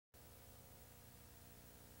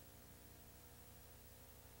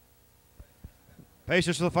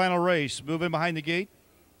Pacers to the final race. Move in behind the gate.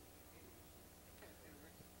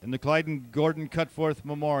 In the Clyden Gordon Cutforth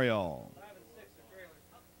Memorial.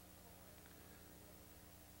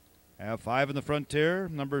 Have 5 in the front tier.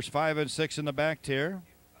 Numbers 5 and 6 in the back tier.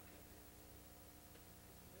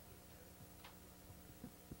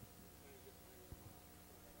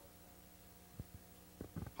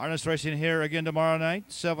 Harness racing here again tomorrow night,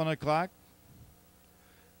 7 o'clock.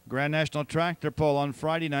 Grand National Tractor Pull on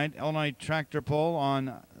Friday night. Illinois Tractor Pull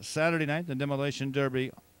on Saturday night. The Demolition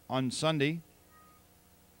Derby on Sunday.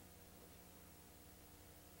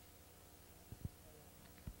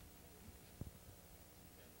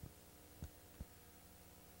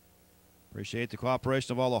 Appreciate the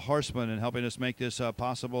cooperation of all the horsemen in helping us make this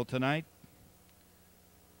possible tonight.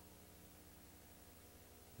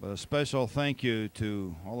 But a special thank you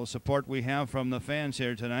to all the support we have from the fans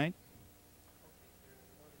here tonight.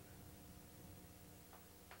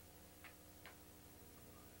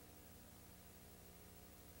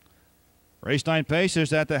 Race 9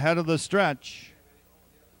 Pacers at the head of the stretch.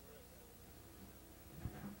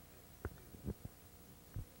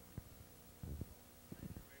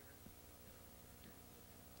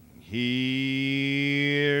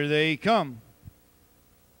 Here they come.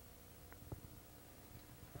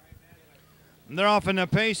 They're off in the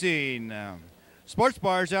pacing. Sports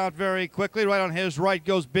Bar's out very quickly. Right on his right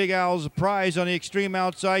goes Big Al's Prize. On the extreme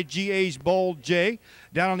outside, GA's Bold J.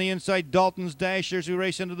 Down on the inside, Dalton's Dashers, who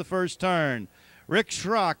race into the first turn. Rick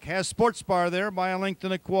Schrock has Sports Bar there by a length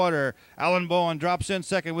and a quarter. Alan Bowen drops in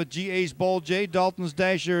second with GA's Bold J. Dalton's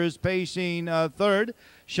Dasher is pacing third.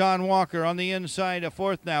 Sean Walker on the inside, a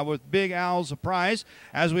fourth now with Big Al's Prize.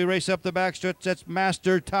 As we race up the backstretch, that's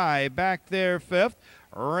Master Ty back there fifth.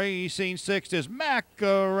 Racing sixth is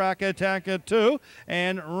Macarakataka 2,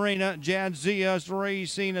 and Reina Jadzia's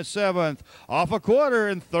racing a seventh. Off a quarter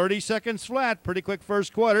in 30 seconds flat. Pretty quick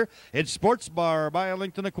first quarter. It's Sports Bar by a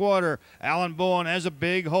length and a quarter. Alan Bowen has a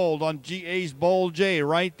big hold on GA's Bold J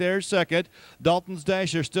right there second. Dalton's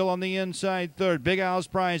Dasher still on the inside third. Big Al's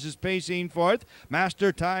Prize is pacing fourth.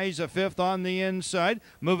 Master Ties a fifth on the inside.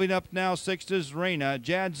 Moving up now sixth is Reina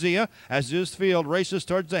Jadzia as this field races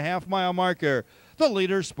towards the half-mile marker. The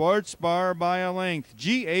leader, Sports Bar by a length.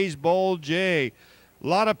 GA's Bold J.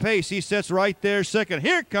 Lot of pace. He sits right there second.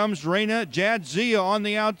 Here comes Reina Jadzia on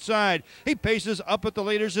the outside. He paces up at the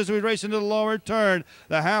leaders as we race into the lower turn.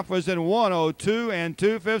 The half was in 1:02 and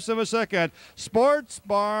 2/5 of a second. Sports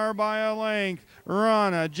Bar by a length.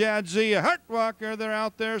 Rana Jadzia, Hartwalker, they're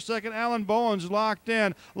out there second. Alan Bowen's locked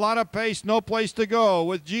in. Lot of pace, no place to go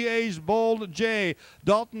with GA's Bold J.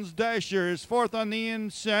 Dalton's Dasher is fourth on the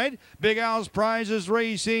inside. Big Al's Prize is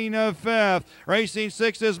racing fifth. Racing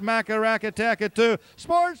sixth is Macarakataka 2.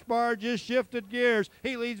 Sports Bar just shifted gears.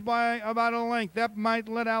 He leads by about a length. That might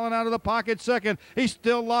let Allen out of the pocket second. He's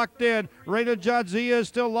still locked in. Reina Jadzia is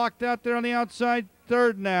still locked out there on the outside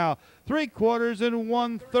third now. 3/4 in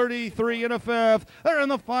 1:33 and a fifth. They're in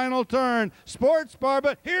the final turn. Sports Bar,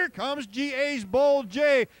 but here comes GA's Bold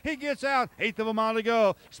J. He gets out. Eighth of a mile to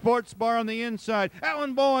go. Sports Bar on the inside.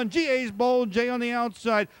 Alan Bowen, GA's Bold J on the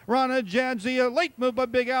outside. Rana Jadzia, late move by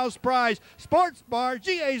Big Al's Prize. Sports Bar,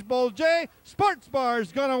 GA's Bold J. Sports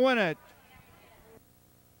Bar's gonna win it.